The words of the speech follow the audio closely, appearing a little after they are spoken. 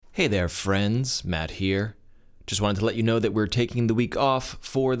Hey there, friends. Matt here. Just wanted to let you know that we're taking the week off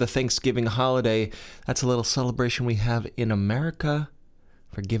for the Thanksgiving holiday. That's a little celebration we have in America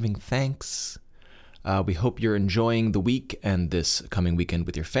for giving thanks. We hope you're enjoying the week and this coming weekend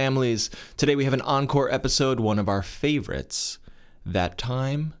with your families. Today we have an encore episode, one of our favorites. That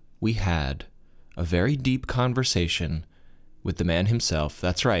time we had a very deep conversation with the man himself.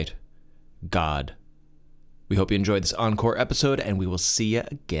 That's right, God. We hope you enjoyed this encore episode, and we will see you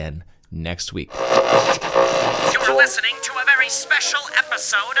again next week. You're listening to a very special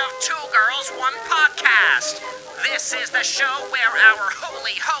episode of Two Girls, One Podcast. This is the show where our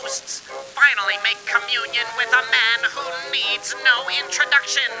holy hosts finally make communion with a man who needs no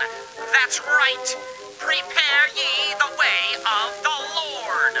introduction. That's right. Prepare ye the way of the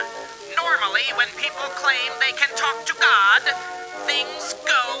Lord. Normally, when people claim they can talk to God, things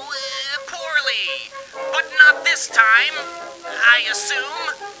go poorly. But not this time, I assume.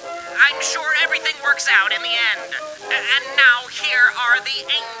 I'm sure everything works out in the end. And now here are the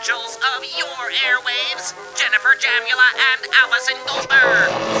angels of your airwaves, Jennifer Jamula and Allison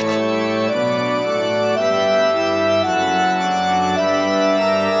Goldberg.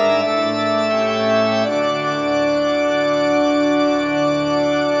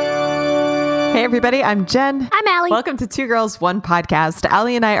 Hey everybody, I'm Jen. I'm Allie. Welcome to Two Girls, One Podcast.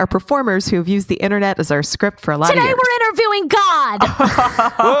 Allie and I are performers who have used the internet as our script for a lot of years. Today we're interviewing God.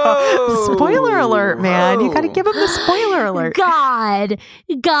 Whoa. Spoiler alert, man. You got to give him the spoiler alert.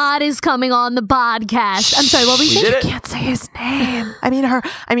 God is coming on the podcast. I'm sorry, what were you saying? You can't say his name. I mean her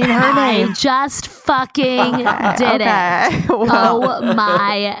name. I just fucking did it. Well, oh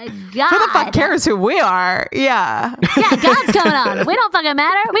my God. who the fuck cares who we are? Yeah. Yeah, God's coming on. We don't fucking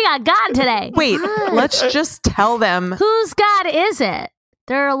matter. We got God today. Wait, let's just tell them. Whose God is it?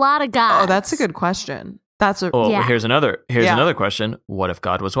 There are a lot of gods. Oh, that's a good question. That's a Yeah. Here's another question. What if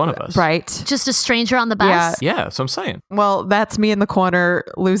God was one of us? right. Just a stranger on the bus? Yeah, that's what I'm saying. Well, that's me in the corner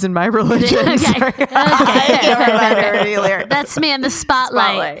losing my religion. Okay. Sorry. Okay. I can't remember any lyrics. That's me in the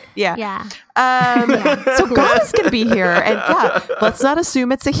spotlight. Yeah. Yeah. So God is going to be here. And yeah, let's not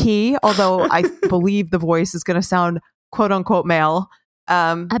assume it's a he, although I believe the voice is going to sound quote unquote male.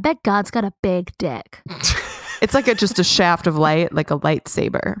 I bet God's got a big dick. It's like just a shaft of light, like a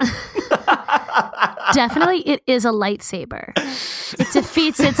lightsaber. Definitely, it is a lightsaber. It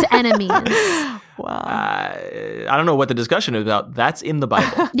defeats its enemies. Wow. I don't know what the discussion is about. That's in the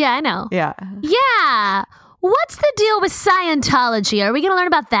Bible. Yeah, I know. Yeah. Yeah. What's the deal with Scientology? Are we going to learn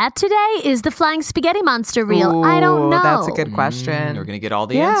about that today? Is the flying spaghetti monster real? I don't Ooh, know. That's a good question. We're going to get all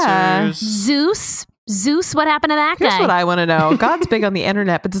the Yeah. answers. Zeus, what happened to that Here's guy? what I want to know. God's big on the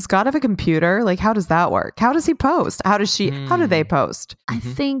internet, but does God have a computer? Like, how does that work? How does he post? How do they post? I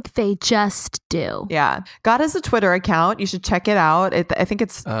think they just do. Yeah. God has a Twitter account. You should check it out. I think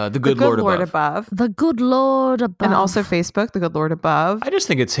it's The Good Lord Above. The good Lord above. And also Facebook, the Good Lord Above. I just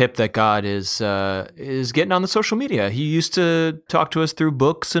think it's hip that God is getting on the social media. He used to talk to us through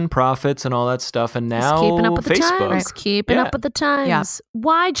books and prophets and all that stuff, and now He's keeping up with the Facebook. times. Keeping Yeah. up with the times.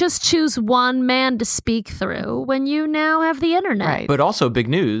 Why just choose one man to speak through when you now have the internet? Right. But also big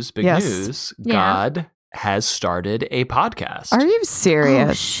news. Yes. Yeah. God has started a podcast. Are you serious?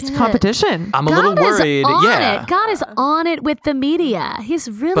 Oh, It's shit. competition. I'm a God little worried. is on Yeah. it. God is on it with the media. He's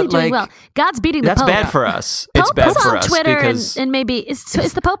really But, doing like, well. God's beating the That's Pope. bad for us. Pope It's bad is for on us Twitter because and maybe is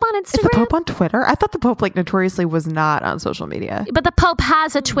the Pope on Instagram? Is the Pope on Twitter? I thought the Pope notoriously was not on social media. But the Pope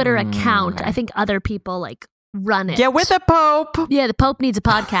has a Twitter account. I think other people run it. Get with the Pope. Yeah, the Pope needs a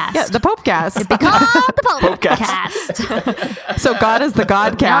podcast. Yeah, the Popecast. Called the Pope Popecast. So God is the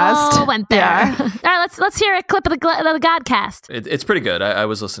Godcast. Oh, went there. Yeah. All right, let's hear a clip of the Godcast. it's pretty good. I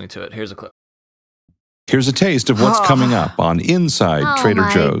was listening to it. Here's a clip. Here's a taste of what's coming up on Inside Oh Trader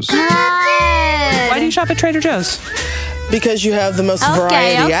my Joe's. God. Why do you shop at Trader Joe's? Because you have the most Okay,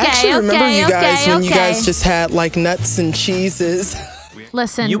 variety. I actually remember you guys when you okay. guys just had like nuts and cheeses.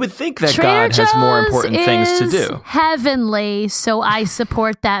 Listen, You would think that Trader God has more Joe's important things to is do. Heavenly, so I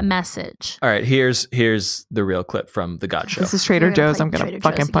support that message. All right, here's the real clip from the God Show. This is Trader We're gonna Joe's. play I'm going Trader to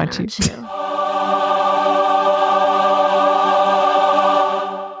fucking Joe's punch you. again, aren't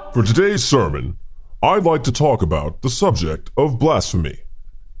For today's sermon, I'd like to talk about the subject of blasphemy.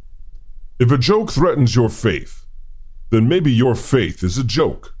 If a joke threatens your faith, then maybe your faith is a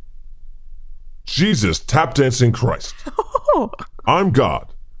joke. Jesus tap dancing Christ. I'm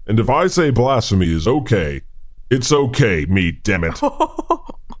God, and if I say blasphemy is okay, it's okay, me damn it.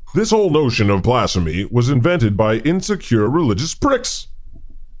 This whole notion of blasphemy was invented by insecure religious pricks.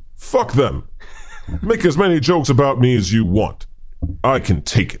 Fuck them. Make as many jokes about me as you want. I can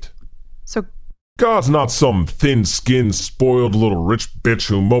take it. So God's not some thin-skinned, spoiled little rich bitch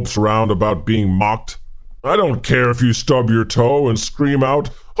who mopes around about being mocked. I don't care if you stub your toe and scream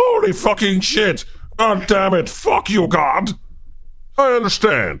out, "Holy fucking shit! God damn it! Fuck you, God!" I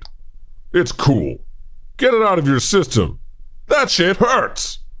understand. It's cool. Get it out of your system. That shit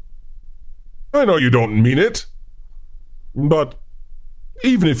hurts. I know you don't mean it. But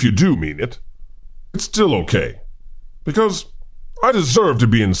even if you do mean it, it's still okay. Because I deserve to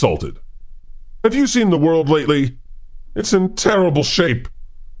be insulted. Have you seen the world lately? It's in terrible shape.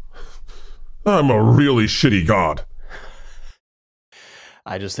 I'm a really shitty God.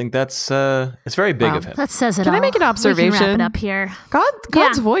 I just think that's it's very big of him. That says it Can all. I make an observation? We can wrap it up here.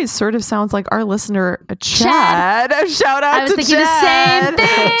 God's voice sort of sounds like our listener, Chad. Shout out I was to thinking Chad. the same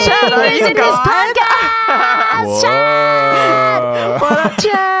thing. Chad, are He's you in his God? podcast. Chad! What up,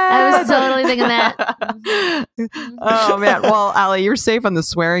 Chad? I was totally thinking that. Oh, man. Well, Allie, you're safe on the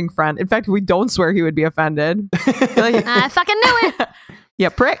swearing front. In fact, if we don't swear, he would be offended. I fucking knew it. Yeah,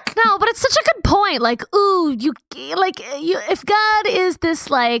 prick. No, but it's such a good point. Like, ooh, you if God is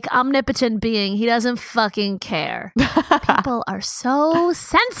this like omnipotent being, he doesn't fucking care. People are so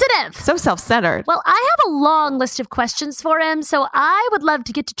sensitive. So self-centered. Well, I have a long list of questions for him, so I would love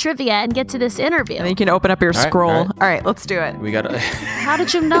to get to trivia and get to this interview. And then you can open up your right, scroll. all right. All right, let's do it. We got How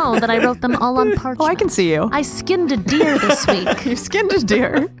did you know that I wrote them all on parchment? Oh, I can see you. I skinned a deer this week. You skinned a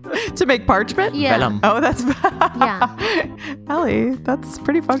deer to make parchment? Yeah. Vellum. Oh, that's... Yeah. Allie, that's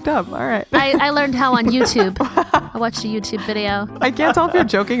pretty fucked up. All right. I learned how on YouTube. I watched a YouTube video. I can't tell if you're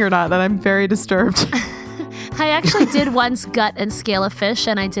joking or not, and I'm very disturbed. I actually did once gut and scale a fish,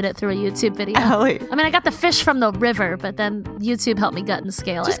 and I did it through a YouTube video. Allie. I mean, I got the fish from the river, but then YouTube helped me gut and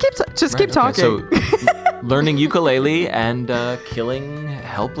scale Just it. keep talking. So, learning ukulele and killing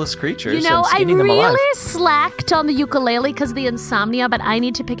helpless creatures. You know, and I skinning them alive. really slacked on the ukulele because of the insomnia, but I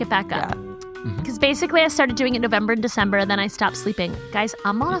need to pick it back up. Because basically I started doing it November and December, and then I stopped sleeping. Guys,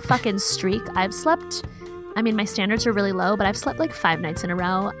 I'm on a fucking streak. I've slept, I mean, my standards are really low, but I've slept like 5 nights in a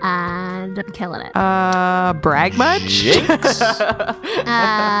row, and I'm killing it. Brag much? Jinx.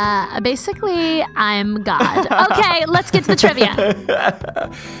 Basically, I'm God. Okay, let's get to the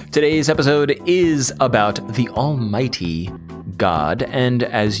trivia. Today's episode is about the Almighty God, and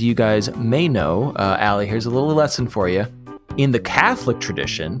as you guys may know, Allie, here's a little lesson for you. In the Catholic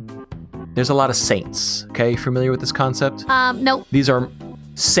tradition, there's a lot of saints. Okay, familiar with this concept? Nope. These are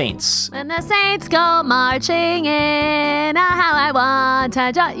saints. When the saints go marching in, how I want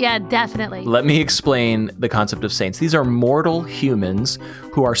to join. Yeah, definitely. Let me explain the concept of saints. These are mortal humans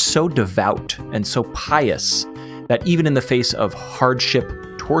who are so devout and so pious that even in the face of hardship,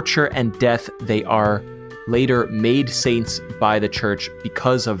 torture, and death, they are later made saints by the church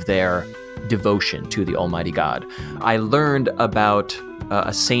because of their devotion to the Almighty God. I learned about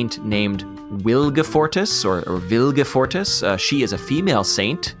a saint named Wilgefortis or Vilgefortis. She is a female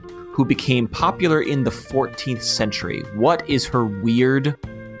saint who became popular in the 14th century. What is her weird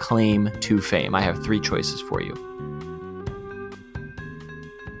claim to fame? I have 3 choices for you.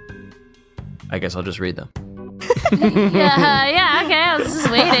 I guess I'll just read them. Yeah, okay. I was just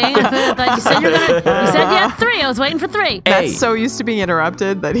waiting. I thought you said you said you had 3. I was waiting for 3. That's so used to being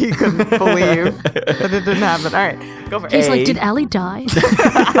interrupted that he couldn't believe that it didn't happen. All right, go for it. He's like, did Allie die?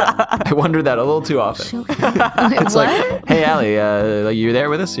 I wonder that a little too often. It's like, hey, Allie, are you there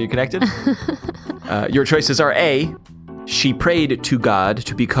with us? Are you connected? Your choices are A, she prayed to God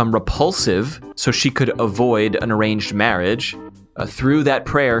to become repulsive so she could avoid an arranged marriage. Through that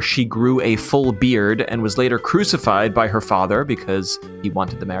prayer, she grew a full beard and was later crucified by her father because he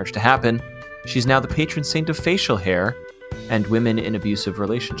wanted the marriage to happen. She's now the patron saint of facial hair and women in abusive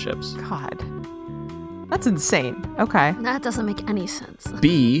relationships. God. That's insane. Okay. That doesn't make any sense.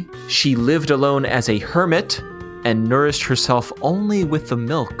 B, she lived alone as a hermit and nourished herself only with the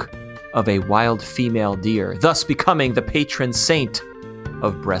milk of a wild female deer, thus becoming the patron saint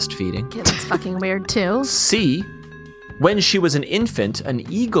of breastfeeding. Okay, that's fucking weird too. C, when she was an infant, an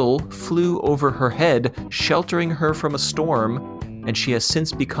eagle flew over her head, sheltering her from a storm, and she has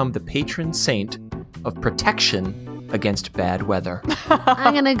since become the patron saint of protection against bad weather.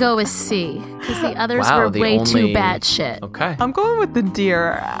 I'm gonna go with C, because the others were way too bad shit. Okay. I'm going with the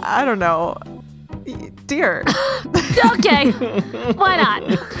deer. I don't know. Deer. Okay, why not?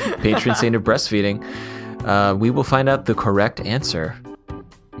 Patron saint of breastfeeding. We will find out the correct answer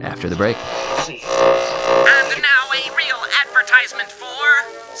after the break. And now a real advertisement for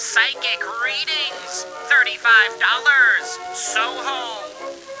Psychic Readings. $35. Soho.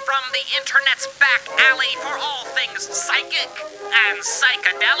 From the internet's back alley for all things psychic and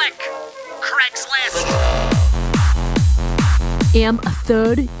psychedelic. Craigslist. Am a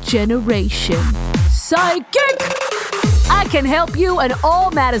 3rd generation. psychic. I can help you in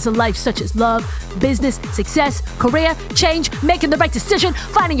all matters of life, such as love, business, success, career, change, making the right decision,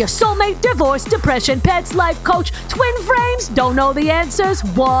 finding your soulmate, divorce, depression, pets, life coach, twin frames. Don't know the answers?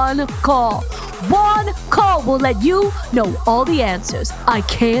 One call. One call will let you know all the answers. I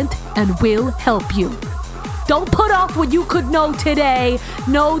can't and will help you. Don't put off what you could know today.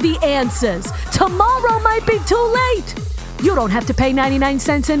 Know the answers. Tomorrow might be too late. You don't have to pay 99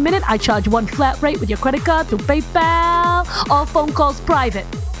 cents a minute. I charge one flat rate with your credit card through PayPal. All phone calls private.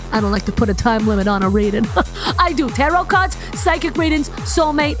 I don't like to put a time limit on a reading. I do tarot cards, psychic readings,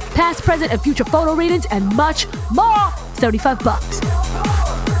 soulmate, past, present, and future photo readings, and much more. $35.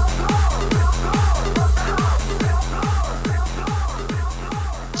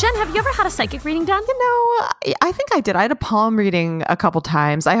 Jen, have you ever had a psychic reading done? You know, I think I did. I had a palm reading a couple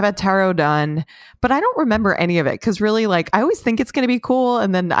times. I have had tarot done, but I don't remember any of it because really, like, I always think it's going to be cool,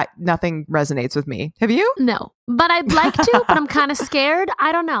 and then nothing resonates with me. Have you? No, but I'd like to, but I'm kind of scared.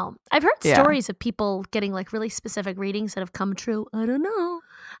 I don't know. I've heard stories of people getting like really specific readings that have come true. I don't know.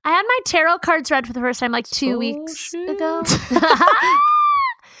 I had my tarot cards read for the first time like 2 weeks ago.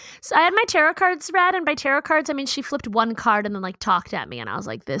 So I had my tarot cards read, and by tarot cards, I mean she flipped one card and then like talked at me, and I was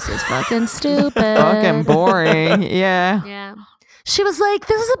like, this is fucking stupid. Fucking boring. Yeah. Yeah. She was like,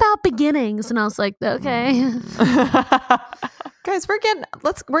 this is about beginnings, and I was like, okay. Guys, we're getting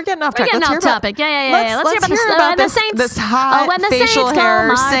off We're track. getting off topic. Yeah. Let's hear about the Saints. This hot when the facial Saints hair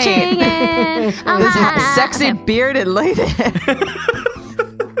go marching saint. in. This sexy bearded lady.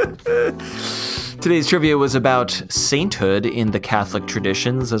 Today's trivia was about sainthood in the Catholic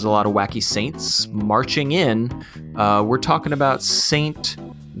traditions. There's a lot of wacky saints marching in. We're talking about Saint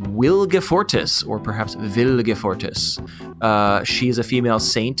Wilgefortis, or perhaps Vilgefortis. She is a female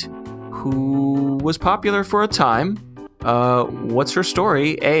saint who was popular for a time. What's her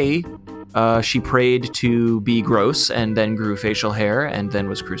story? A, she prayed to be gross and then grew facial hair and then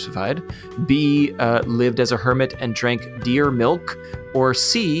was crucified. B, lived as a hermit and drank deer milk. Or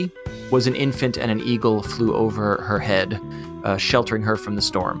C, was an infant and an eagle flew over her head, sheltering her from the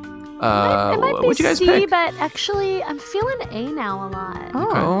storm. It might be what'd you guys C, pick? but actually, I'm feeling A now a lot. Oh,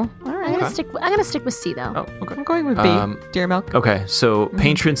 all I'm right. gonna stick with C though. Oh, okay. I'm going with B. Deer milk. Okay, so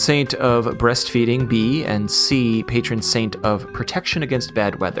patron saint of breastfeeding, B, and C, patron saint of protection against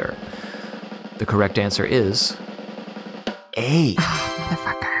bad weather. The correct answer is A.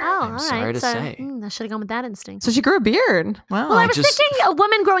 Motherfucker. Oh, all right. sorry to say. I should have gone with that instinct. So she grew a beard. Wow. Well, I was thinking a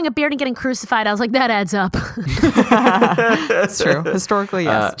woman growing a beard and getting crucified. I was like, that adds up. That's true. Historically,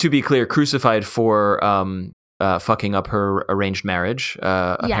 yes. To be clear, crucified for fucking up her arranged marriage.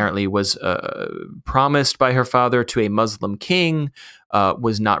 Apparently was promised by her father to a Muslim king,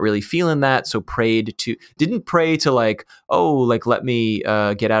 was not really feeling that, so didn't pray to like, oh, like let me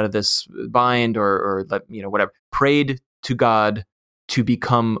get out of this bind or let, whatever. Prayed to God to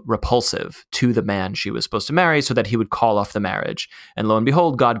become repulsive to the man she was supposed to marry so that he would call off the marriage. And lo and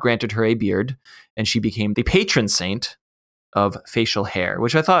behold, God granted her a beard, and she became the patron saint of facial hair,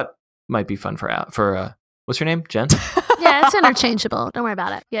 which I thought might be fun for what's her name? Jen? Yeah, it's interchangeable. Don't worry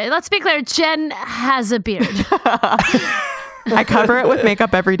about it. Yeah, let's be clear. Jen has a beard. I cover it with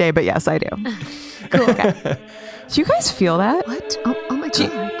makeup every day, but yes, I do. Cool. Okay. Do you guys feel that? What? Oh my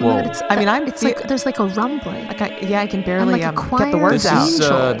god! Whoa. It's like there's like a rumbling. Like I can barely like a get the words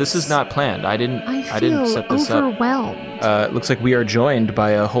out. This is not planned. I didn't set this overwhelmed. up. Looks like we are joined by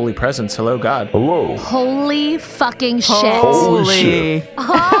a holy presence. Hello, God. Hello. Holy fucking shit! Holy shit.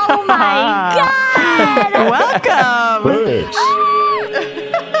 Oh my god! Welcome. Thanks.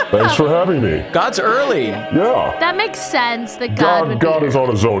 Thanks for having me. God's early. Yeah. That makes sense. That God would God be is on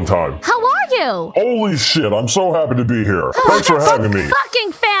his own time. How are you? Holy shit, I'm so happy to be here. Thanks for having me.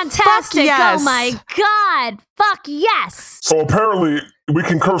 Fucking fantastic! Fuck yes. Oh my god! Fuck yes! So apparently, we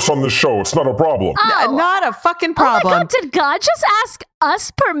can curse on this show. It's not a problem. Not a fucking Oh my problem. god! Did God just ask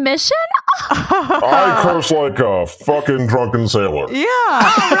us permission? I curse like a fucking drunken sailor. Yeah.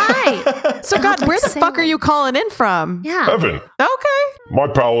 All right. So God, where the fuck are you calling in from? Yeah. Heaven. Okay. My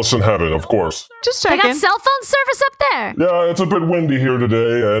palace in heaven, of course. Just They checking. got cell phone service up there. Yeah, it's a bit windy here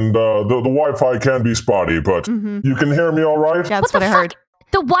today, and the Wi-Fi can be spotty, but you can hear me all right? Yeah, that's What what the I heard. fuck?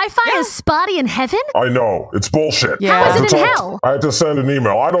 The Wi-Fi is spotty in heaven? I know. It's bullshit. Yeah. How I had is to it in talk- hell? I had to send an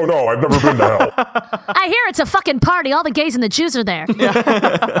email. I don't know. I've never been to hell. I hear it's a fucking party. All the gays and the Jews are there.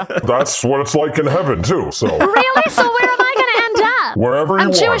 That's what it's like in heaven, too. So Really? So where am I going to end up? wherever you I'm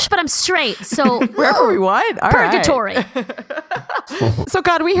are. Jewish, but I'm straight. So Wherever we want. All right. purgatory. So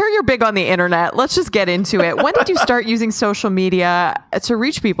God, we hear you're big on the internet. Let's just get into it. When did you start using social media to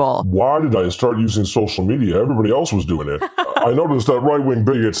reach people? Why did I start using social media? Everybody else was doing it. I noticed that right-wing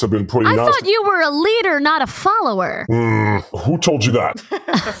bigots have been putting I thought you were a leader, not a follower. Who told you that?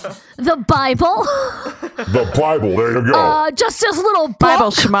 The Bible? The Bible, there you go. Just this little book.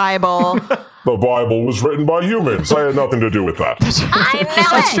 Bible schmible. The Bible was written by humans. I had nothing to do with that. I knew it.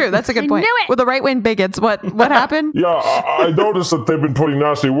 That's true. That's a good point. I knew it. With the right-wing bigots, what happened? Yeah, I noticed that they've been putting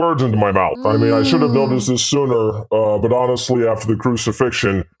nasty words into my mouth. I mean, I should have noticed this sooner, but honestly, after the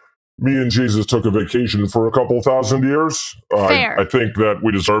crucifixion, me and Jesus took a vacation for a couple thousand years. Fair. I think that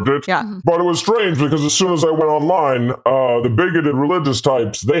we deserved it. Yeah. But it was strange because as soon as I went online, the bigoted religious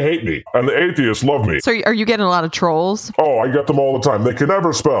types, they hate me. And the atheists love me. So are you getting a lot of trolls? Oh, I get them all the time. They can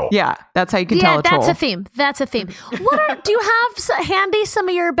never spell. Yeah, that's how you can tell a troll. That's a theme. That's a theme. Do you have handy some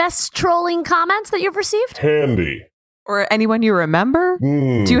of your best trolling comments that you've received? Handy. Or anyone you remember?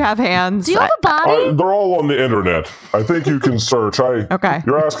 Do you have hands? Do you have a body? They're all on the internet. I think you can search. Okay.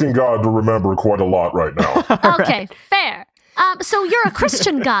 You're asking God to remember quite a lot right now. Okay, fair. So you're a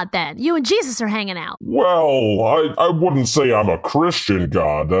Christian God then? You and Jesus are hanging out. Well, I wouldn't say I'm a Christian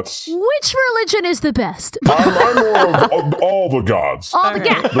God. That's Which religion is the best? I'm more of all the gods. All the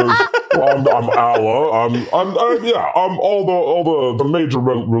gods. I'm Allah. I'm all the major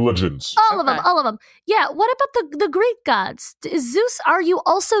religions. All of them. Yeah. What about the Greek gods? Is Zeus? Are you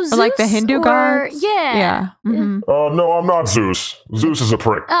also Zeus? Or like the Hindu gods? Yeah. Yeah. Mm-hmm. No, I'm not Zeus. Zeus is a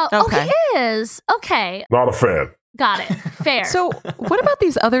prick. Okay. He is. Okay. Not a fan. Got it. Fair. So what about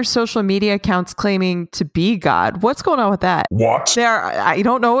these other social media accounts claiming to be God? What's going on with that? What? I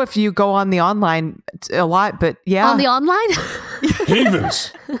don't know if you go on the online a lot, but yeah. On the online?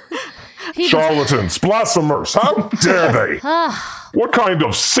 Heathens. Charlatans. Blasphemers. How dare they? What kind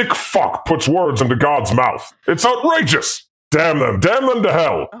of sick fuck puts words into God's mouth? It's outrageous. Damn them to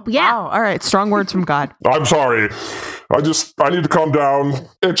hell. Yeah. Wow. All right. Strong words from God. I'm sorry. I need to calm down.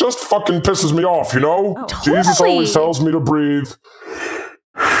 It just fucking pisses me off, you know? Jesus always tells me to breathe.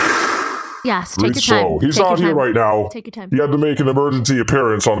 Yes, Breathe take your time. slow. He's Take not your here time. right now. Take your time. He had to make an emergency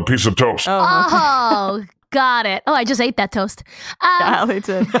appearance on a piece of toast. Oh, got it. Oh, I just ate that toast. Yeah, they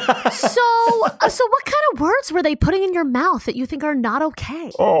did. So what kind of words were they putting in your mouth that you think are not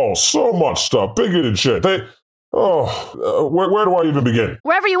okay? Oh, so much stuff. Bigoted shit. Where do I even begin?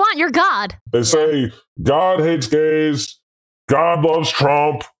 Wherever you want, you're God. They say God hates gays, God loves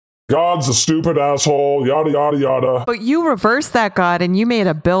Trump, God's a stupid asshole, yada, yada, yada. But you reversed that, God, and you made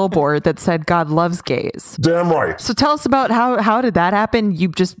a billboard that said God loves gays. Damn right. So tell us about how did that happen? You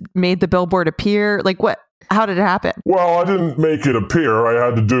just made the billboard appear? Like what? How did it happen? Well, I didn't make it appear. I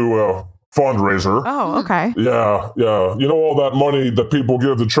had to do a fundraiser. Oh, okay. Yeah. You know all that money that people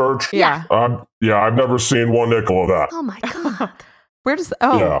give the church? Yeah. I've never seen one nickel of that. Oh my God. Where does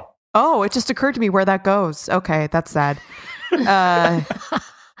Yeah. Oh, it just occurred to me where that goes. Okay, that's sad.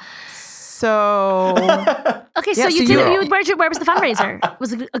 So Okay, so where was the fundraiser?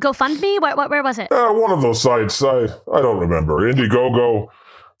 Was it a GoFundMe? Where was it? One of those sites. I don't remember. Indiegogo.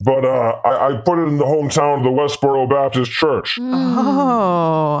 But I put it in the hometown of the Westboro Baptist Church.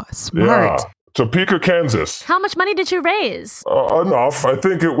 Oh, smart. Yeah. Topeka, Kansas. How much money did you raise? Enough. I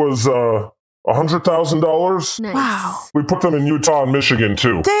think it was $100,000. Nice. Wow. We put them in Utah and Michigan,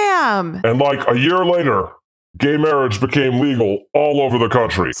 too. Damn. And like a year later, gay marriage became legal all over the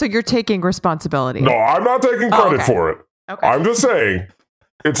country. So you're taking responsibility. No, I'm not taking credit for it. Okay. I'm just saying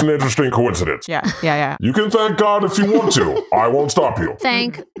it's an interesting coincidence. Yeah. You can thank God if you want to. I won't stop you.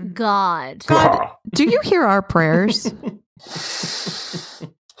 Thank God. God, do you hear our prayers?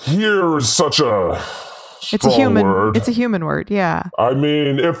 Here is such a It's a human word. It's a human word. Yeah. I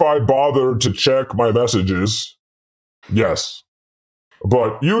mean, if I bothered to check my messages, yes.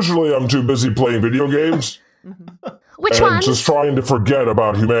 But usually I'm too busy playing video games. Which and one? just trying to forget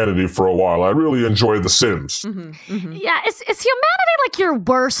about humanity for a while. I really enjoy The Sims. Yeah, is humanity like your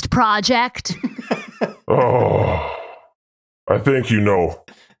worst project? Oh, I think you know.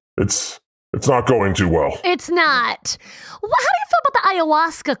 It's not going too well. It's not. Well, how do you feel about the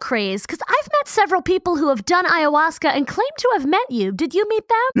ayahuasca craze? Because I've met several people who have done ayahuasca and claim to have met you. Did you meet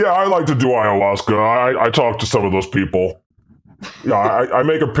them? Yeah, I like to do ayahuasca. I talk to some of those people. Yeah, I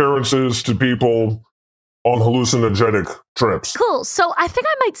make appearances to people on hallucinogenic trips. Cool. So I think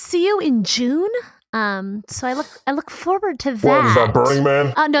I might see you in June. So I look forward to that. What, is that Burning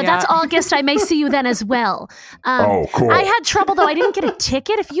Man? No, that's August. I may see you then as well. Oh, cool. I had trouble though. I didn't get a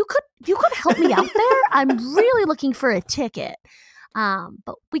ticket. If you could help me out there, I'm really looking for a ticket.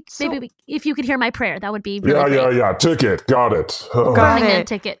 But if you could hear my prayer, that would be really great. Yeah. Ticket. Got it. Burning Man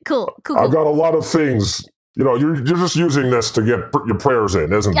ticket. Cool. I've got a lot of things you're just using this to get your prayers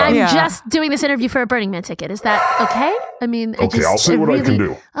in, isn't that? I'm Yeah. just doing this interview for a Burning Man ticket. Is that okay? I mean, Okay, I'll see what I can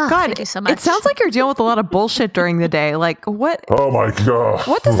do. Oh, God, thank you so much. it sounds like you're dealing with a lot of bullshit during the day. Like, what? Oh my God.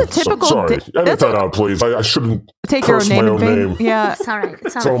 What does a typical Sorry, day- edit that's that out, please. I shouldn't Take your curse own name my in own vain? name. Yeah. It's all right.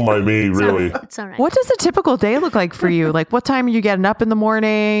 It's all It's on right. my me, It's all really. right. It's all right. What does a typical day look like for you? Like, what time are you getting up in the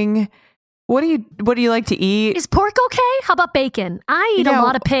morning? What do you like to eat? Is pork okay? How about bacon? I eat a Yeah.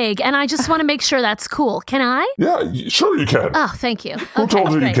 lot of pig, and I just want to make sure that's cool. Can I? Yeah, sure you can. Oh, thank you. Who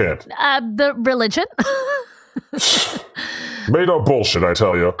told you you can't? The religion. Made up bullshit, I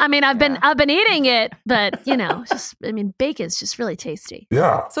tell you. I mean, I've been eating it, but bacon's just really tasty.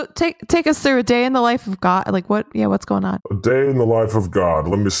 Yeah. So take us through a day in the life of God. Like, what's going on? A day in the life of God.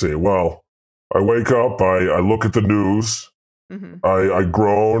 Let me see. Well, I wake up, I look at the news, I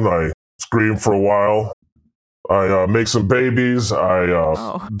groan, I scream for a while, I make some babies,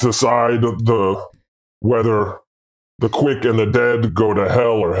 I decide whether the quick and the dead go to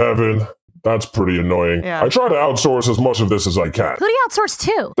hell or heaven. That's pretty annoying. Yeah. I try to outsource as much of this as I can. Who do you outsource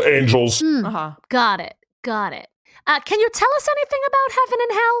to? The angels. Got it. Can you tell us anything about heaven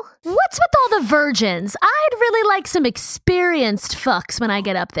and hell? What's with all the virgins? I'd really like some experienced fucks when I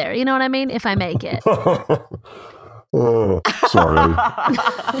get up there. You know what I mean? If I make it. Sorry.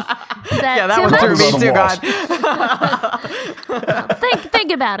 That one threw me too, God.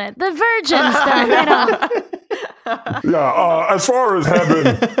 Think about it. The virgins, though, Yeah, as far as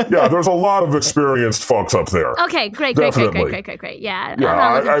heaven, there's a lot of experienced fucks up there. Okay, great. Definitely. Yeah, Yeah,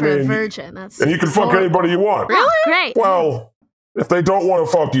 I'm not looking for a mean, virgin. That's and you can fuck anybody you want. Really? Great. Well, if they don't want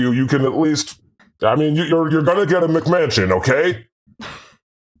to fuck you, you can at least. I mean, you're gonna get a McMansion, okay?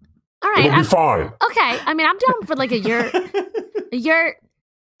 All right. It'll be fine. Okay. I mean, I'm down for like a yurt,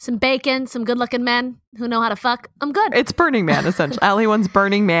 some bacon, some good-looking men who know how to fuck. I'm good. It's Burning Man, essentially. Ali wants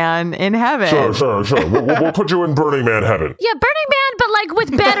Burning Man in heaven. Sure. We'll put you in Burning Man heaven. Yeah, Burning Man, but like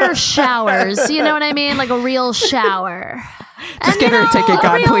with better showers. You know what I mean? Like a real shower. Just get her a ticket, a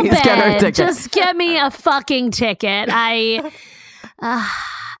God, real please. Get her a bed. ticket. Just get me a fucking ticket. Anyway.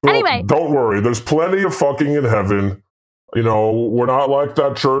 Don't worry. There's plenty of fucking in heaven. We're not like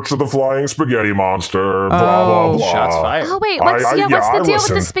that Church of the Flying Spaghetti Monster. Blah blah blah. Shots fired. Oh wait, what's the deal with the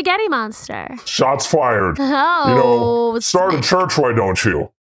listen. spaghetti monster? Shots fired. Oh, Start a church, why don't you?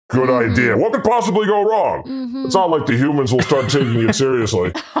 Good idea. What could possibly go wrong? It's not like the humans will start taking you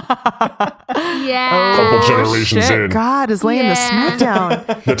seriously. Yeah. Couple generations Shit, in. God is laying the smack down.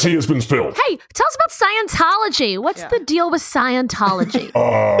 The tea has been spilled. Hey, tell us about Scientology. What's the deal with Scientology?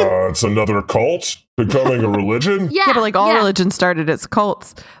 It's another cult becoming a religion. Yeah, but like all religions started as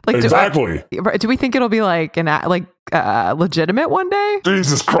cults. Like, Exactly. Do we think it'll be like legitimate one day?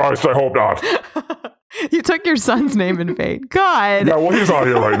 Jesus Christ, I hope not. You took your son's name in vain. God. Yeah, well, he's not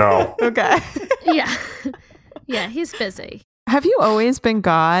here right now. Okay. Yeah, he's busy. Have you always been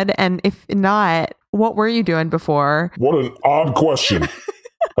God? And if not, what were you doing before? What an odd question.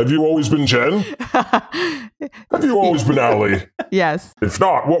 Have you always been Jen? Have you always been Ali? Yes. If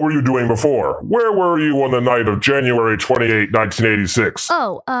not, what were you doing before? Where were you on the night of January 28, 1986?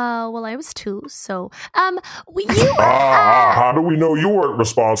 Oh, well, I was 2, so, how do we know you weren't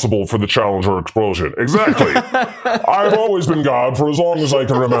responsible for the Challenger explosion? Exactly. I've always been God for as long as I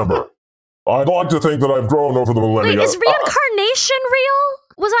can remember. I'd like to think that I've grown over the millennia. Wait, is reincarnation real?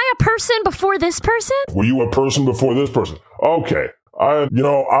 Was I a person before this person? Were you a person before this person? Okay. I'm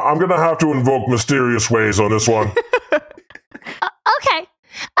going to have to invoke mysterious ways on this one. Okay.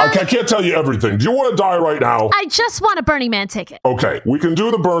 I can't tell you everything. Do you want to die right now? I just want a Burning Man ticket. Okay, we can do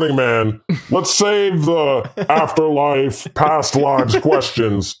the Burning Man. Let's save the afterlife, past lives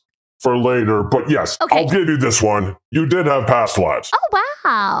questions for later. But yes, I'll give you this one. You did have past lives. Oh,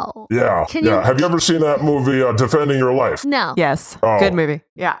 wow. Yeah. Have you ever seen that movie, Defending Your Life? No. Yes. Oh. Good movie.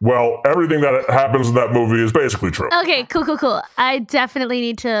 Yeah. Well, everything that happens in that movie is basically true. Okay, cool. I definitely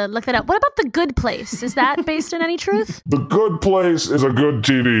need to look that up. What about The Good Place? Is that based in any truth? The Good Place is a good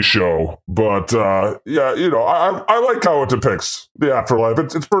TV show, but I like how it depicts the afterlife.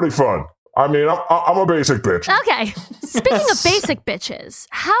 It's pretty fun. I mean, I'm a basic bitch. Okay. Speaking of basic bitches,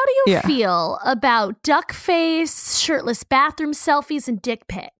 how do you feel about duck face, shirtless bathroom selfies, and dick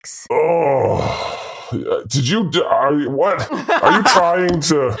pics? Oh, what? Are you trying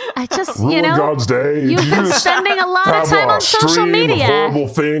to I just, ruin God's day? You've been spending a lot of time on social media. Of horrible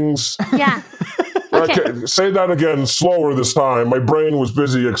things. Yeah. Okay, say that again slower this time. My brain was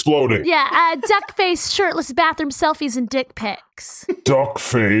busy exploding. Yeah, duck face, shirtless bathroom selfies, and dick pics. Duck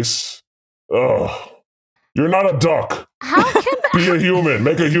face? Ugh. You're not a duck. How can Be a human.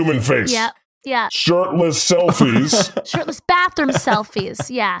 Make a human face. Yeah. Shirtless selfies. Shirtless bathroom selfies.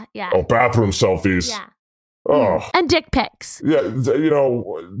 Yeah. Oh, bathroom selfies. Yeah. Oh. And dick pics. Yeah,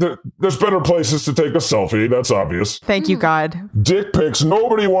 there's better places to take a selfie. That's obvious. Thank you, God. Dick pics.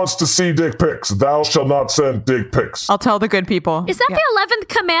 Nobody wants to see dick pics. Thou shalt not send dick pics. I'll tell the good people. Is that the 11th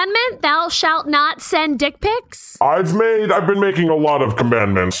commandment? Thou shalt not send dick pics? I've been making a lot of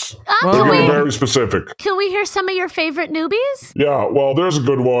commandments. They're Can getting we, very specific. can we hear some of your favorite newbies? Yeah, well, there's a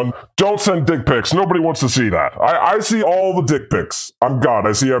good one. Don't send dick pics. Nobody wants to see that. I see all the dick pics. I'm God.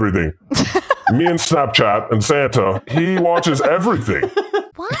 I see everything. Me and Snapchat and Santa, he watches everything.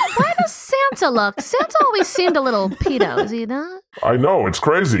 Why does Santa look? Santa always seemed a little pedo, is he not? I know, it's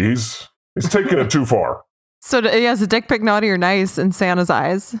crazy. He's taking it too far. So he has a dick pic, naughty or nice, in Santa's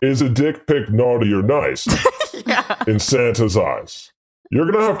eyes. Is a dick pic naughty or nice? In Santa's eyes. You're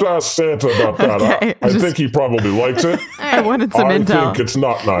going to have to ask Santa about that. Okay, I think he probably likes it. I wanted some intel. I think it's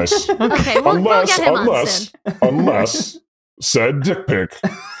not nice. Okay, we'll get him on soon. Unless said dick pic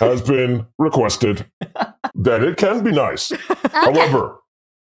has been requested, then it can be nice. However,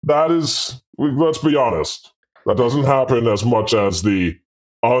 let's be honest, that doesn't happen as much as the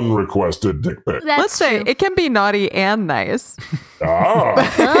unrequested dick pic. Let's say it can be naughty and nice. Oh, look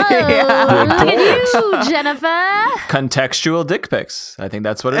at you, Jennifer. Contextual dick pics. I think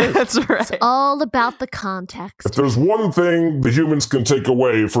that's what it is. That's right. It's all about the context. If there's one thing the humans can take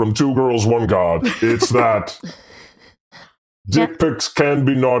away from Two Girls, One God, it's that dick pics can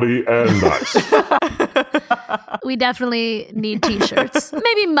be naughty and nice. We definitely need t-shirts.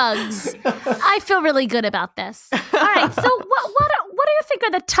 Maybe mugs. I feel really good about this. All right, so what do you think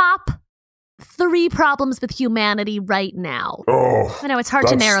are the top 3 problems with humanity right now? Oh, I know it's hard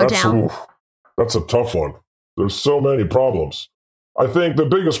to narrow down. That's a tough one. There's so many problems. I think the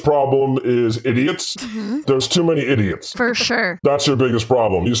biggest problem is idiots. Mm-hmm. There's too many idiots. For sure. That's your biggest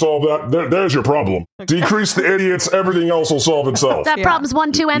problem. You solve that, there's your problem. Decrease the idiots, everything else will solve itself. That problem's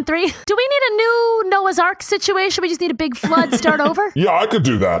 1, 2, and 3. Do we need a new Noah's Ark situation? We just need a big flood, start over? Yeah, I could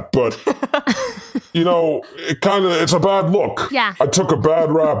do that, but it's a bad look. Yeah. I took a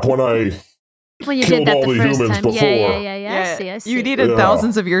bad rap when you did that all the the first humans time. before. Yeah. I see. You needed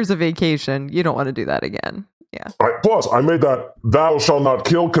thousands of years of vacation. You don't want to do that again. Yeah. Plus, I made that thou shalt not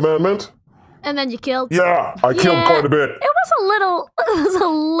kill commandment. And then you killed. Yeah, I killed quite a bit. It was a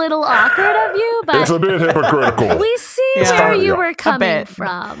little awkward of you, but it's a bit hypocritical. We see where you were coming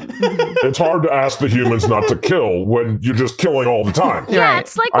from. It's hard to ask the humans not to kill when you're just killing all the time. Yeah,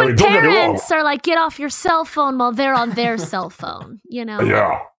 it's like when parents are like, get off your cell phone while they're on their cell phone, Yeah.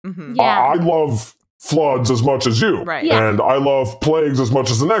 Mm-hmm. Yeah. I love floods as much as you. Right. Yeah. And I love plagues as much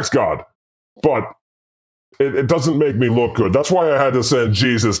as the next god. But it doesn't make me look good. That's why I had to send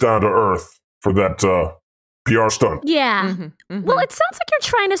Jesus down to earth for that PR stunt. Yeah. Mm-hmm. Mm-hmm. Well, it sounds like you're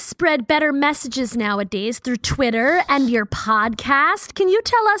trying to spread better messages nowadays through Twitter and your podcast. Can you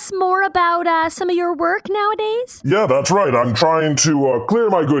tell us more about some of your work nowadays? Yeah, that's right. I'm trying to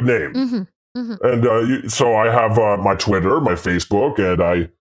clear my good name. Mm-hmm. Mm-hmm. And so I have my Twitter, my Facebook, and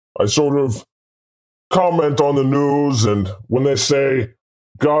I sort of comment on the news. And when they say,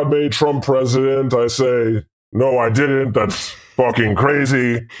 God made Trump president, I say, no, I didn't. That's fucking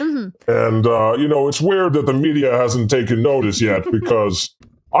crazy. Mm-hmm. And, it's weird that the media hasn't taken notice yet because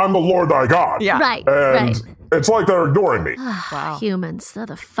I'm the Lord thy God. Yeah. Right. And it's like they're ignoring me. Wow. Humans, they're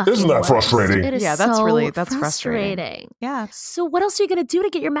the fucking Isn't that worst. frustrating? It is Yeah, that's frustrating. frustrating. Yeah. So what else are you going to do to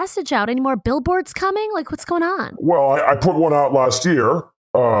get your message out? Any more billboards coming? Like, what's going on? Well, I put one out last year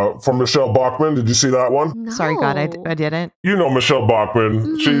from Michelle Bachmann. Did you see that one? No. Sorry, God, I didn't. You know Michelle Bachmann.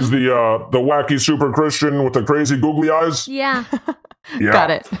 Mm-hmm. She's the wacky super Christian with the crazy googly eyes. Yeah. Yeah.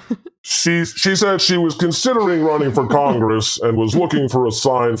 Got it. She said she was considering running for Congress and was looking for a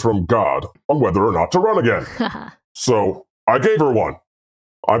sign from God on whether or not to run again. So I gave her one.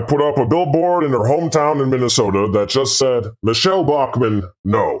 I put up a billboard in her hometown in Minnesota that just said, Michelle Bachmann,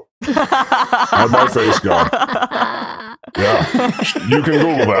 no. On my face, God. Yeah, you can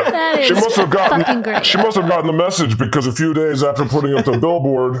Google that. That is fucking great. She must have gotten the message because a few days after putting up the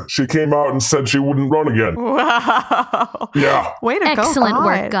billboard, she came out and said she wouldn't run again. Wow. Yeah. Way to go, Excellent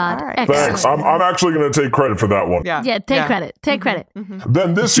work, God. All right. Excellent. Thanks. I'm actually going to take credit for that one. Yeah. Yeah, take credit. Take credit. Mm-hmm.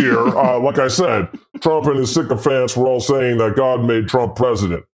 Then this year, like I said, Trump and his sycophants were all saying that God made Trump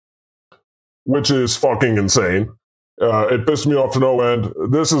president, which is fucking insane. It pissed me off to no end.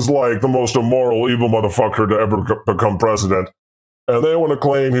 This is like the most immoral, evil motherfucker to ever become president. And they want to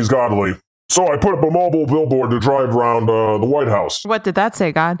claim he's godly. So I put up a mobile billboard to drive around the White House. What did that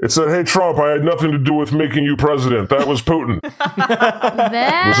say, God? It said, hey, Trump, I had nothing to do with making you president. That was Putin.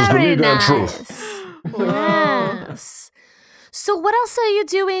 Very This is the neat damn nice. truth. Yes. So what else are you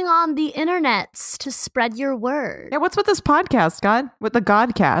doing on the internets to spread your word? Yeah, what's with this podcast, God? With the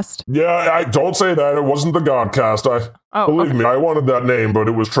Godcast? Yeah, I don't say that. It wasn't the Godcast. Believe me, I wanted that name, but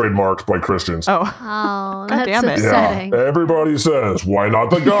it was trademarked by Christians. Oh, that's damn it. upsetting. Yeah, everybody says, why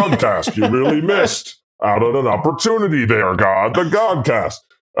not the Godcast? You really missed out on an opportunity there, God. The Godcast.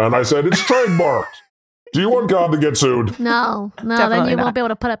 And I said, it's trademarked. Do you want God to get sued? No, then Definitely you not. won't be able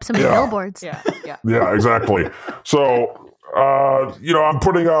to put up so many billboards. Yeah. Yeah, exactly. So, I'm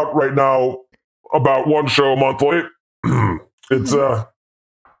putting out right now about one show monthly. It's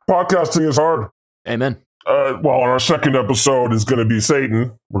podcasting is hard. Amen. Our second episode is going to be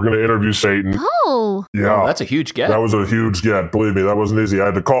Satan. We're going to interview Satan. Oh. Yeah. Oh, that's a huge get. That was a huge get. Believe me, that wasn't easy. I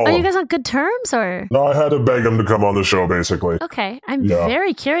had to call Are him. you guys on good terms or? No, I had to beg him to come on the show, basically. Okay, I'm Yeah.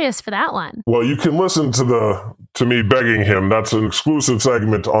 very curious for that one. Well, you can listen to me begging him. That's an exclusive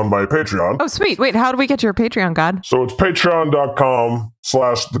segment on my Patreon. Oh, sweet. Wait, how do we get to your Patreon, God? So it's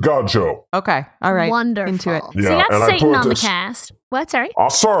patreon.com/thegodshow. Okay. All right. Wonderful. Into it. So Yeah, you got and I Satan put on the this- cast. What? Sorry. Oh,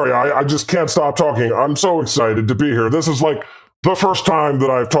 sorry, I just can't stop talking. I'm so excited to be here. This is like the first time that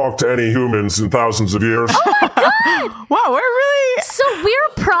I've talked to any humans in thousands of years. Wow, we're really So we're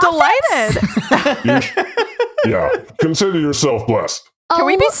prophets. delighted. Yeah, consider yourself blessed. Can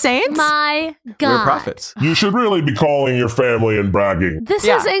we be saints? My God. We're prophets. You should really be calling your family and bragging. This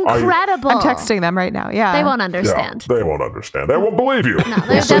Yeah. is incredible. I'm texting them right now. Yeah. They won't understand. Yeah, they won't understand. They won't believe you. No, They'll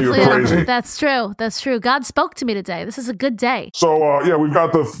they say you're definitely crazy. don't. That's true. That's true. God spoke to me today. This is a good day. So, we've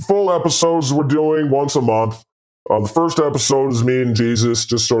got the full episodes we're doing once a month. The first episode is me and Jesus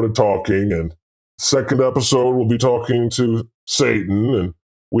just sort of talking, and second episode we'll be talking to Satan, and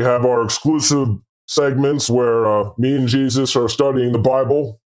we have our exclusive segments where me and Jesus are studying the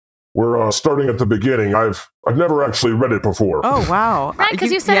Bible. We're starting at the beginning. I've never actually read it before. Oh, wow. Right, because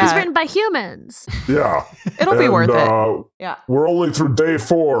you said it was written by humans. Yeah. It'll be worth it. Yeah. We're only through day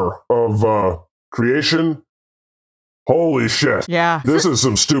 4 of creation. Holy shit. Yeah. This is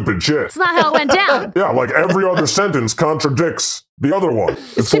some stupid shit. It's not how it went down. Yeah, like every other sentence contradicts the other one.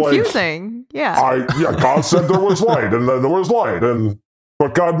 It's confusing. Yeah. God said there was light, and then there was light,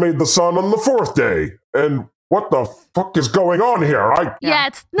 but God made the sun on the 4th day. And what the fuck is going on here? Yeah,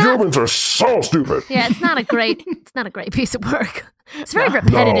 it's not. Humans are so stupid. Yeah, it's not a great piece of work. It's very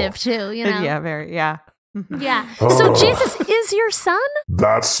repetitive too, you know. Yeah, very. Yeah. Yeah. So Jesus is your son?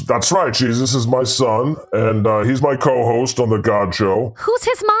 That's right. Jesus is my son, and he's my co-host on the God Show. Who's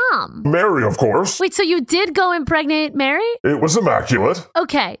his mom? Mary, of course. Wait, so you did go impregnate Mary? It was immaculate.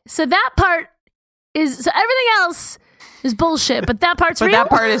 Okay, so that part is. So everything else is bullshit, but that part's real. That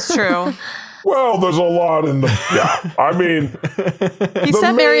part is true. Well, there's a lot in the. Yeah, I mean, he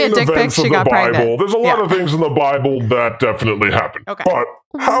sent Mary a dick pic. She got pregnant. There's a lot of things in the Bible that definitely happened. Okay. But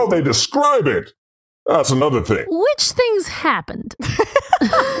how they describe it, that's another thing. Which things happened?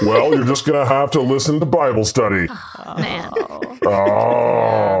 Well, you're just gonna have to listen to Bible study. Oh, man.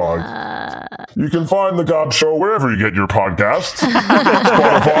 You can find the God Show wherever you get your podcasts.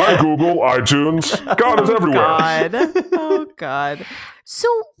 Spotify, Google, iTunes. God is everywhere. Oh, God. So,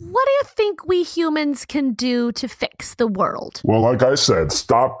 what do you think we humans can do to fix the world? Well, like I said,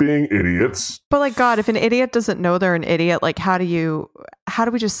 stop being idiots. But like, God, if an idiot doesn't know they're an idiot, like, how do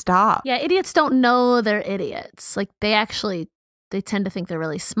we just stop? Yeah, idiots don't know they're idiots. Like, they tend to think they're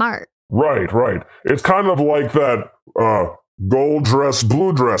really smart. Right. It's kind of like that gold dress,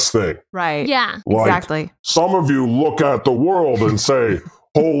 blue dress thing. Right. Yeah. Like, exactly. Some of you look at the world and say,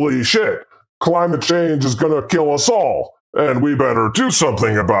 holy shit, climate change is going to kill us all, and we better do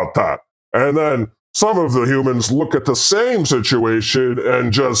something about that. And then some of the humans look at the same situation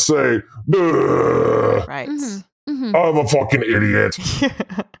and just say, right. Mm-hmm. I'm a fucking idiot.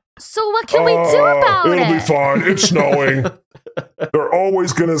 So what can we do about it? It'll be fine. It's snowing. They're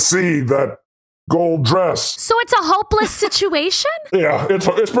always going to see that gold dress. So it's a hopeless situation? Yeah, it's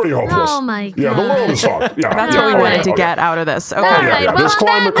pretty hopeless. Oh my God. Yeah, the world is fucked. Yeah, That's what we wanted to get out of this. Okay. All right, well, this on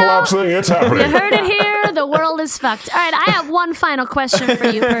climate that collapse thing, it's happening. You heard it here. The world is fucked. All right, I have one final question for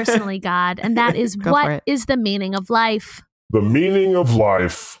you personally, God, and that is, what is the meaning of life? The meaning of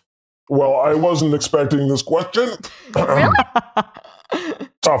life. Well, I wasn't expecting this question. Really?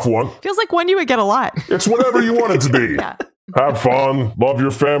 Tough one. Feels like one you would get a lot. It's whatever you want it to be. Yeah. Have fun, love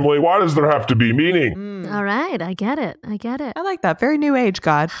your family. Why does there have to be meaning? All right, I get it. I like that. Very new age,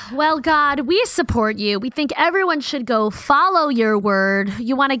 God. Well, God, we support you. We think everyone should go follow your word.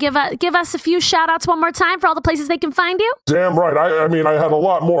 You want to give us a few shout outs one more time for all the places they can find you? Damn right. I mean, I had a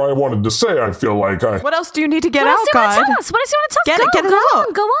lot more I wanted to say, I feel like. What else do you need to get What out, else do you want God? to tell us? What else do you want to tell us? Get it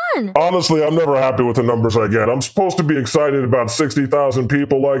out. Go on. Honestly, I'm never happy with the numbers I get. I'm supposed to be excited about 60,000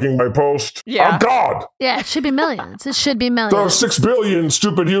 people liking my post. Yeah. I'm God. Yeah, it should be millions. It should be millions. million. There are 6 billion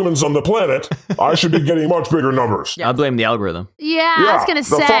stupid humans on the planet. I should be getting much bigger numbers. I blame the algorithm. Yeah, I was gonna the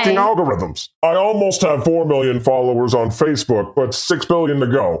say. fucking algorithms. I almost have 4 million followers on Facebook, but 6 billion to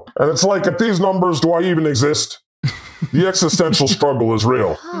go. And it's like, at these numbers, do I even exist? The existential struggle is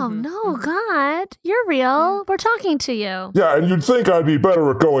real. Oh, no, God. You're real. We're talking to you. Yeah, and you'd think I'd be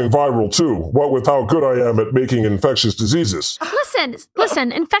better at going viral too, what with how good I am at making infectious diseases.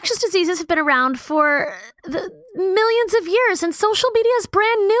 Listen, infectious diseases have been around for the millions of years, and social media is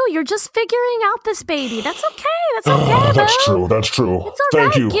brand new. You're just figuring out this baby. That's okay. That's true. That's true. It's all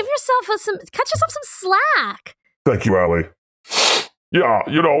Thank right. you. Cut yourself some slack. Thank you, Allie. Yeah,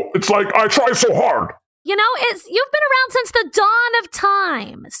 it's like I try so hard. You've been around since the dawn of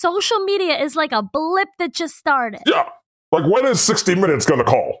time. Social media is like a blip that just started. Yeah. Like, when is 60 Minutes gonna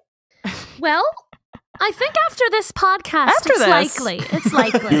call? Well, I think after this podcast, it's likely.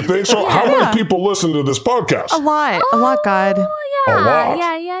 You think so? Yeah. How many people listen to this podcast? A lot, God. Yeah, A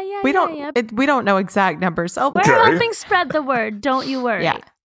lot. yeah. We don't know exact numbers. Oh, We're helping spread the word. Don't you worry. Yeah.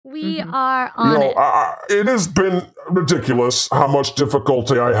 We are on it. It has been ridiculous how much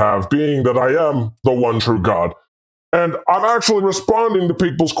difficulty I have being that I am the one true God. And I'm actually responding to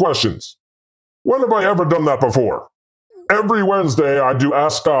people's questions. When have I ever done that before? Every Wednesday, I do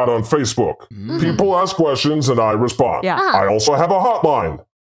Ask God on Facebook. People ask questions and I respond. Yeah. I also have a hotline.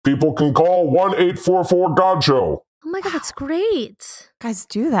 People can call 1-844-GOD-SHOW. Oh my God, that's great. Guys,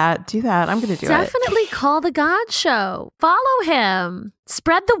 do that. I'm going to do it. Definitely call the God Show. Follow him.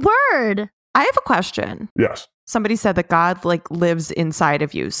 Spread the word. I have a question. Yes. Somebody said that God lives inside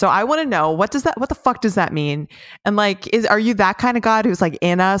of you. So I want to know, what the fuck does that mean? And are you that kind of God who's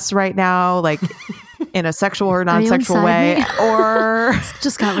in us right now, in a sexual or non-sexual way? Me? Or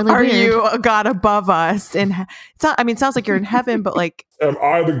just got really are weird. you a God above us? And it sounds like you're in heaven, but Am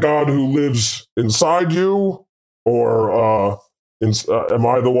I the God who lives inside you? Or am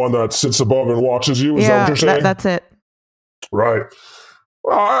I the one that sits above and watches you? Is that what you're saying? That's it. Right.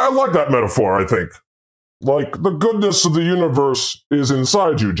 Well, I like that metaphor, I think. The goodness of the universe is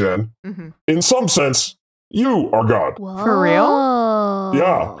inside you, Jen. Mm-hmm. In some sense, you are God. Whoa. For real?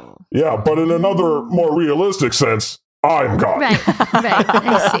 Yeah, but in another, more realistic sense, I'm God. Right.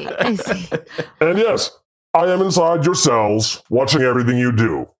 I see. And yes, I am inside your cells, watching everything you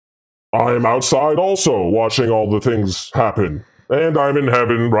do. I am outside also, watching all the things happen. And I'm in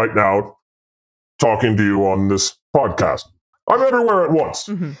heaven right now, talking to you on this podcast. I'm everywhere at once.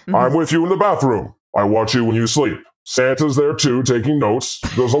 Mm-hmm. I'm with you in the bathroom. I watch you when you sleep. Santa's there too, taking notes.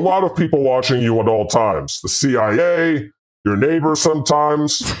 There's a lot of people watching you at all times. The CIA, your neighbors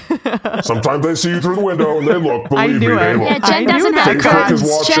sometimes. Sometimes they see you through the window and they look. Believe me, they look. Yeah, Jen doesn't have Facebook curtains. is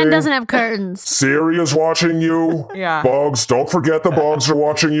watching. Jen doesn't have curtains. Siri is watching you. Yeah. Bugs, don't forget the bugs are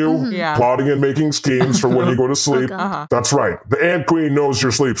watching you. Mm-hmm. Yeah. Plotting and making schemes for when you go to sleep. Uh-huh. That's right. The ant queen knows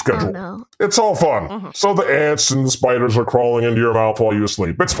your sleep schedule. Oh, no. It's all fun. So the ants and the spiders are crawling into your mouth while you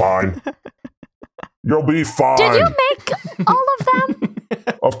sleep. It's fine. You'll be fine. Did you make all of them?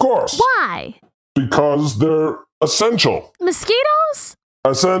 Of course. Why? Because they're essential. Mosquitoes?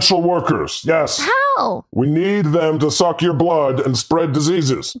 Essential workers, yes. How? We need them to suck your blood and spread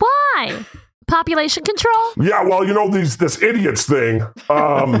diseases. Why? Population control? Yeah, well, this idiots thing.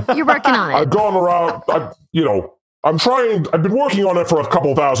 You're working on I've it. gone around, I've been working on it for a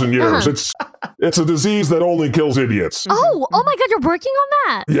couple thousand years. It's a disease that only kills idiots. Oh my God, you're working on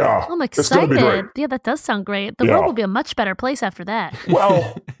that? Yeah. I'm It's gonna be excited. great. Yeah, that does sound great. The Yeah. world will be a much better place after that.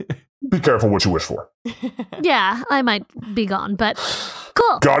 Well, be careful what you wish for. Yeah, I might be gone, but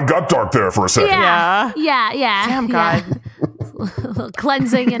cool. God got dark there for a second. Yeah. Damn, God. Yeah. A little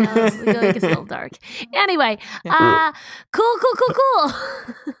cleansing and it gets a little dark. Anyway, cool.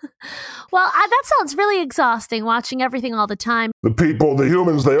 Well, that sounds really exhausting, watching everything all the time. The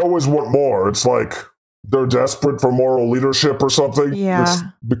humans, they always want more. It's like they're desperate for moral leadership or something. Yeah.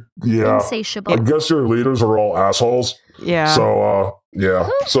 Insatiable. I guess your leaders are all assholes. Yeah. So, yeah.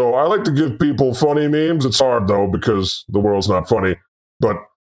 So I like to give people funny memes. It's hard, though, because the world's not funny. But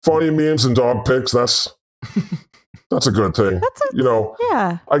funny memes and dog pics, that's a good thing.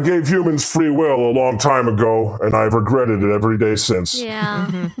 Yeah. I gave humans free will a long time ago, and I've regretted it every day since.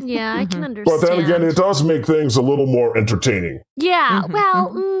 Yeah. Yeah, I can understand. But then again, it does make things a little more entertaining. Yeah,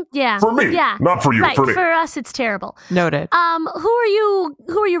 well, yeah. For me, yeah. not for you, Right, for me. for us, it's terrible. Noted. Who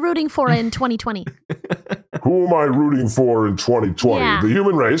are you rooting for in 2020? Who am I rooting for in 2020? Yeah. The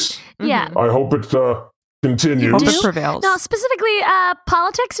human race. Yeah. I hope it continues. Hope it prevails. No, specifically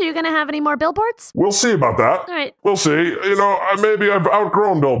politics. Are you going to have any more billboards? We'll see about that. All right. We'll see. Maybe I've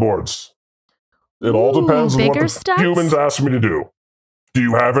outgrown billboards. It all depends on what bigger the stunts? humans ask me to do. Do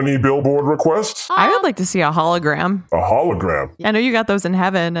you have any billboard requests? I would like to see a hologram. A hologram? I know you got those in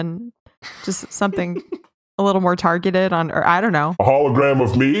heaven, and just something a little more targeted on, or I don't know. A hologram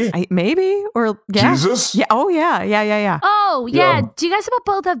of me? Maybe? Or yeah. Jesus? Yeah. Oh, yeah. Oh, yeah. Yeah. Do you guys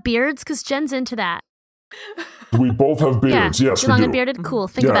both have beards? Because Jen's into that. We both have beards. Yeah. Yes, Long we and do. bearded? Cool.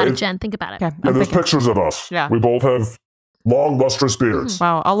 Think Yeah, about it, it- Jen. Think about it. Okay, And there's pictures of us. Yeah. We both have long, lustrous beards.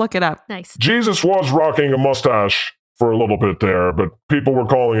 Wow, I'll look it up. Nice. Jesus was rocking a mustache for a little bit there, but people were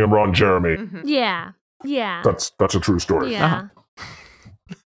calling him Ron Jeremy. Yeah. Yeah. That's a true story. Yeah.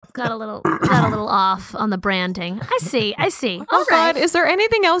 Got a little off on the branding. I see. Oh, All right. God. Is there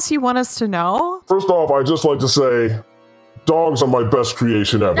anything else you want us to know? First off, I'd just like to say, dogs are my best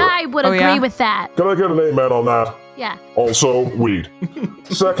creation ever. I would Oh, agree yeah? with that. Can I get an amen on that? Yeah. Also, weed.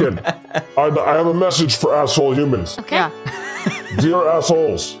 Second, I have a message for asshole humans. Okay. Yeah. Dear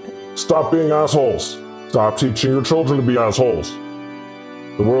assholes, stop being assholes. Stop teaching your children to be assholes.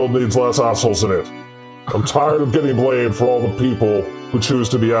 The world needs less assholes in it. I'm tired of getting blamed for all the people who choose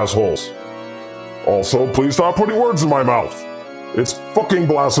to be assholes. Also, please stop putting words in my mouth. It's fucking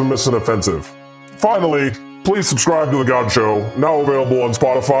blasphemous and offensive. Finally, please subscribe to The God Show, now available on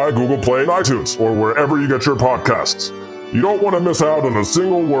Spotify, Google Play, and iTunes, or wherever you get your podcasts. You don't want to miss out on a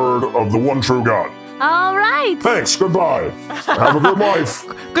single word of the one true God. All right. Thanks, goodbye. Have a good life.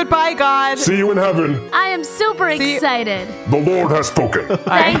 Goodbye, God. See you in heaven. I am super excited. The Lord has spoken.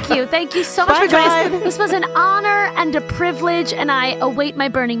 Thank you. Thank you so much Bye, for joining God. us. This was an honor and a privilege, and I await my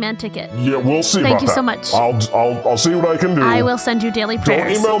Burning Man ticket. Yeah, we'll see Thank about you that. so much. I'll see what I can do. I will send you daily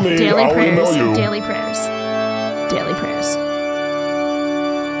prayers. email me, Daily I'll prayers. email you. Daily prayers. Daily prayers.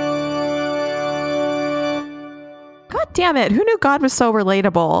 God damn it. Who knew God was so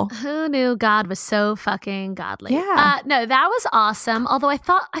relatable? Who knew God was so fucking godly? Yeah. No, that was awesome. Although I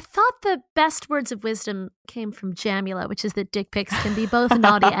thought the best words of wisdom came from Jamula, which is that dick pics can be both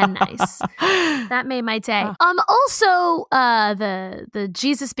naughty and nice. That made my day. Also, the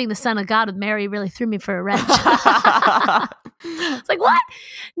Jesus being the son of God with Mary really threw me for a wrench. It's like, what?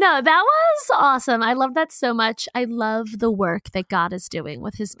 No, that was awesome. I love that so much. I love the work that God is doing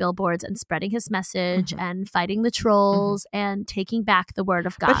with his billboards and spreading his message and fighting the trolls and taking back the word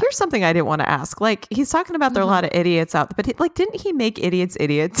of God. But here's something I didn't want to ask. Like, he's talking about there are a lot of idiots out there, but didn't he make idiots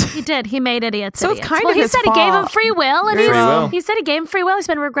idiots? He did. He made idiots. So it's idiots. kind well, of he his said he gave him fault. free will, and Free will. he said he gave him free will. He's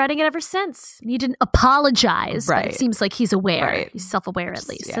been regretting it ever since. He didn't apologize. But Right. it seems like he's aware. Right. He's self-aware at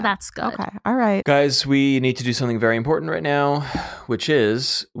least. Yeah. So that's good. Okay. All right. Guys, we need to do something very important right now, which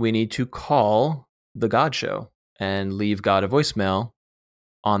is we need to call the God Show and leave God a voicemail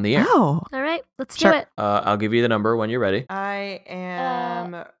on the air. Oh. All right. Let's Sure. do it. I'll give you the number when you're ready. I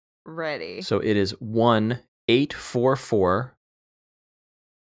am ready. So it is 1-844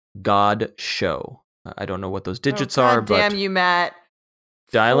 God Show. I don't know what those digits are, but damn you, Matt.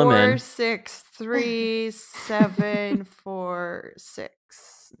 dial them in.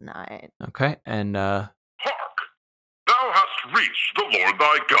 4637469. Okay, and Hark! Thou hast reached the Lord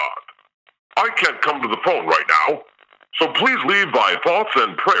thy God. I can't come to the phone right now, so please leave thy thoughts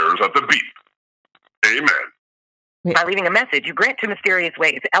and prayers at the beep. Amen. By leaving a message, you grant to Mysterious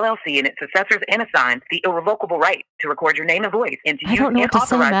Ways, LLC and its successors and assigns the irrevocable right to record your name and voice and to I use don't know and what to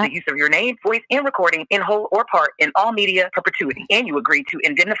say, authorize Matt. the use of your name, voice, and recording in whole or part in all media perpetuity. And you agree to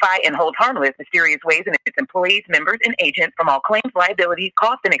indemnify and hold harmless Mysterious Ways and its employees, members, and agents from all claims, liabilities,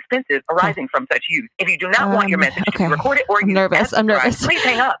 costs, and expenses arising from such use. If you do not want your message to okay. be recorded or I'm used nervous. as I'm described, nervous. please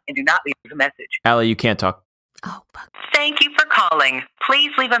hang up and do not leave a message. Allie, you can't talk. Oh, fuck. Thank you for calling.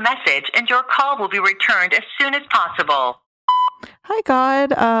 Please leave a message and your call will be returned as soon as possible. Hi,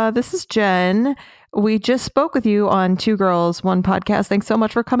 God. This is Jen. We just spoke with you on Two Girls, One Podcast. Thanks so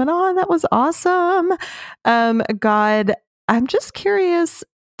much for coming on. That was awesome. God, I'm just curious,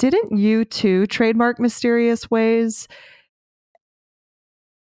 didn't you too trademark Mysterious Ways?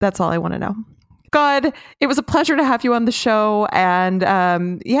 That's all I want to know. God, it was a pleasure to have you on the show. And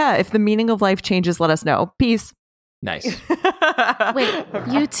yeah, if the meaning of life changes, let us know. Peace. Nice. Wait,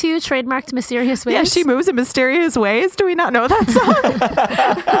 you two trademarked Mysterious Ways? Yeah, she moves in mysterious ways. Do we not know that song?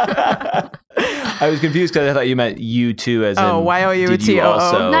 I was confused because I thought you meant you too, as in Y-O-U-T-O-O. did you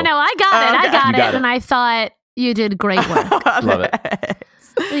also- No, I got it. I You got got it. And I thought you did great work. Love it.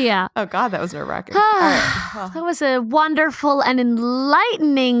 Yeah. Oh, God, that was nerve-wracking. All right. That was a wonderful and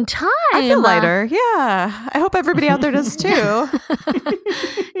enlightening time. I feel lighter. Yeah. I hope everybody out there does too.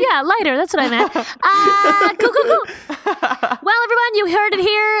 Yeah, lighter. That's what I meant. Cool. Well, everyone, you heard it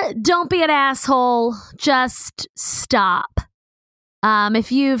here. Don't be an asshole. Just stop.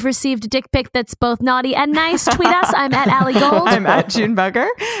 If you've received a dick pic that's both naughty and nice, tweet us. I'm at Allie Gold. I'm at June Bugger.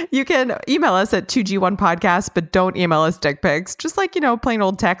 You can email us at 2G1podcast, but don't email us dick pics. Just like, plain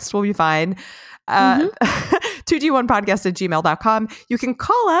old text will be fine. 2G1podcast@gmail.com. You can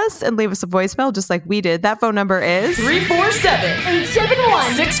call us and leave us a voicemail just like we did. That phone number is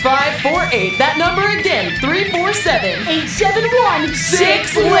 347-871-6548. That number again,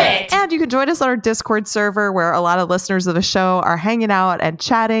 347-871-6LIT. And you can join us on our Discord server where a lot of listeners of the show are hanging out and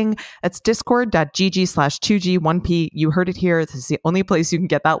chatting. That's discord.gg/2G1P. You heard it here. This is the only place you can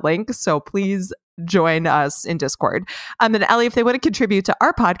get that link. So please join us in Discord. And Ellie, if they want to contribute to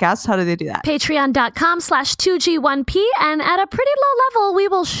our podcast, how do they do that? Patreon.com/2G1P. And at a pretty low level, we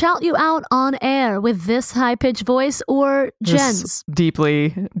will shout you out on air with this high-pitched voice or Jen's. This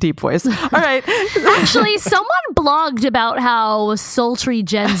deeply deep voice. All right. Actually, someone blogged about how sultry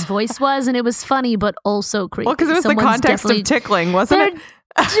Jen's voice was, and it was funny, but also creepy. Well, because it was the context of tickling, wasn't it?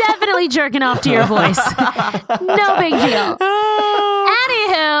 Definitely jerking off to your voice. No big deal.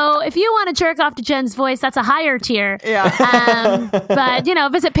 Anywho, if you want to jerk off to Jen's voice, that's a higher tier. Yeah. But,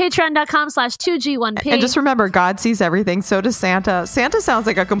 visit patreon.com/2G1P. And just remember, God sees everything. So does Santa. Santa sounds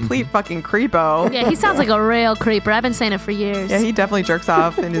like a complete fucking creepo. Yeah, he sounds like a real creeper. I've been saying it for years. Yeah, he definitely jerks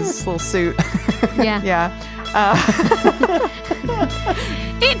off in his little suit. Yeah. Yeah.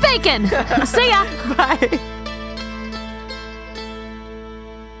 Eat bacon. See ya. Bye.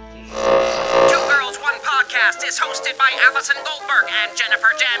 Two Girls, One Podcast is hosted by Allison Goldberg and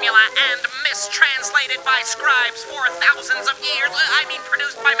Jennifer Jamula and mistranslated by scribes for thousands of years.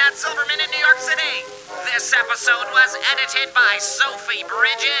 Produced by Matt Silverman in New York City. This episode was edited by Sophie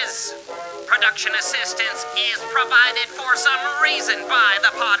Bridges. Production assistance is provided for some reason by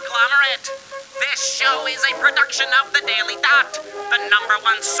the Podglomerate. This show is a production of The Daily Dot, the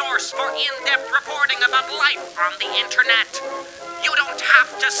 #1 source for in-depth reporting about life on the internet. You don't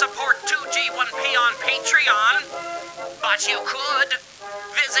have to support 2G1P on Patreon, but you could.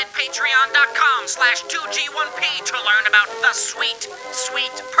 Visit patreon.com/2G1P to learn about the sweet,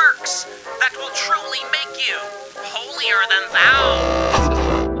 sweet perks that will truly make you holier than thou.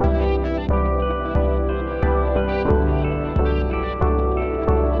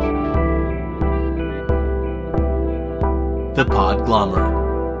 The Podglomerate.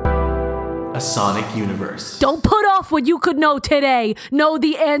 A sonic universe. Don't put off what you could know today. Know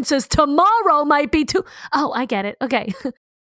the answers tomorrow might be too... Oh, I get it. Okay.